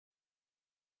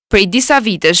Prej disa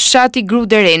vitesh, fshati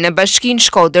Grudë në bashkinë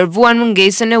Shkodër vuan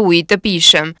mungesën e ujit të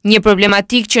pijshëm, një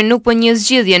problematik që nuk po një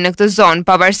zgjidhje në këtë zonë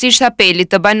pavarësisht apelit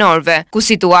të banorëve, ku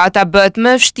situata bëhet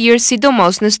më e vështirë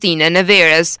sidomos në stinën e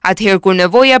verës, atëherë kur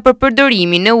nevoja për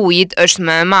përdorimin e ujit është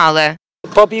më e madhe.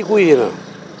 Pa piku ujina,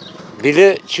 bile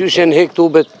qyshen hek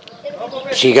tubet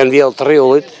që i kanë vjellë të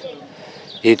rrullit,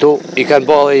 i kanë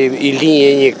bëhe i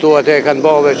linje një këtu, atë e kanë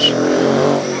bëhe që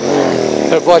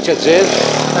për pa që të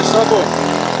zezë.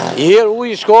 I herë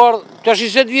ujë s'ka ardhë, të është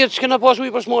 20 vjetë që këna pas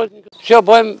ujë për smajtë. Që ja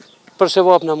bëjmë për se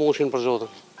vapë në mushin për zotën.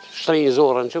 Shtrinjë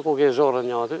zorën, që ku ke zorën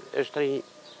një aty, e shtrinjë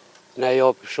në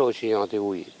japë shoqë një aty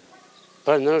ujë.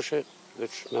 Për nërshë,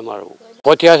 veç me marë ujë.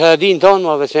 Po t'ja të adin tonë,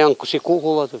 ma veç e janë si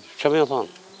kukullat, që me thonë.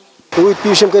 Ujë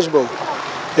pijshëm kesh bëmë.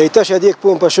 E i tash ja djekë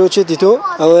punë për shoqët i to,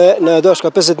 edhe në edash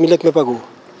ka 50.000 lek me pagu.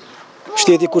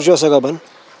 Shteti kur gjasa ka banë,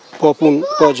 po punë,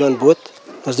 po gjanë botë,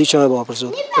 as di që me bëha për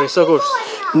zotë. E sa kush?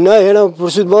 Në herë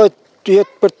përsyt bëhet të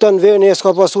jetë për të në verë, ne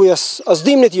s'ka pas ujë, as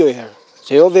dimnit jo herë.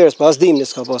 Se jo verës, pa as dimnit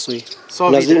s'ka pas ujë.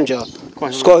 Në as dim gjatë.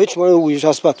 S'ka hiq më ujë,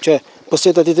 as pak, që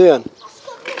pësetat i të janë.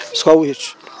 S'ka ujë hiq.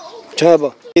 Që e ba?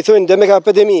 I thujnë dhe me ka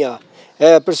epidemia,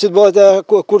 përsyt bëhet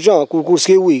kur gjanë, kur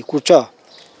s'ke ujë, kur qa.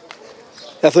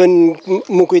 E thujnë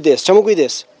mu kujdes, që mu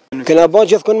kujdes? Këna ba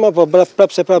gjithë kënë ma, po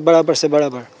prapë se prapë, barabar se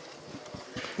barabar.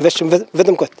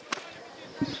 Vetëm këtë.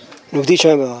 Nuk di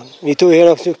që me dhanë. I tu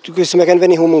herë, kësë me kanë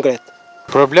veni humën kretë.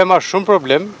 Problema shumë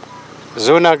problem.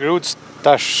 Zona Grudës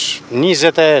tash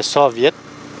 20 e sa vjetë,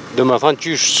 do me thonë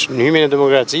qysh në hymin e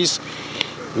demokracisë,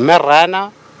 me rana,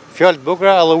 fjallë të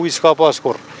bukra, edhe ujë s'ka pas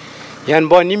kur. Janë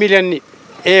ba 1 milion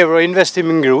euro investim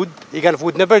në Grudë, i kanë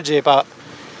fut në përgjepa,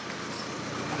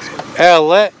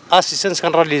 edhe asisen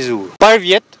s'kanë realizu. Par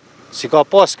vjetë, si ka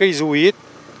pas kriz ujit,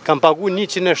 kanë pagu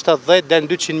 170 dhe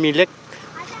 200.000 lek,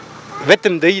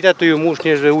 vetëm dëjta të ju mush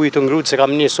njështë ujtë të Grudë se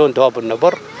kam një sonë të hapën në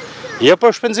bërë, jo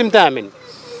për shpenzim të amin,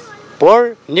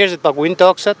 por njështë paguin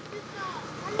taksat,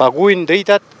 paguin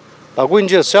dëjtat, paguin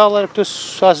gjithë shalër, këtu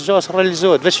asë gjasë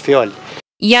realizohet, veç fjallë.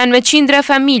 Janë me qindra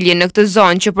familje në këtë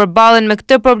zonë që përballen me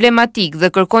këtë problematik dhe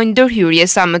kërkojnë ndërhyrje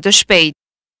sa më të shpejt.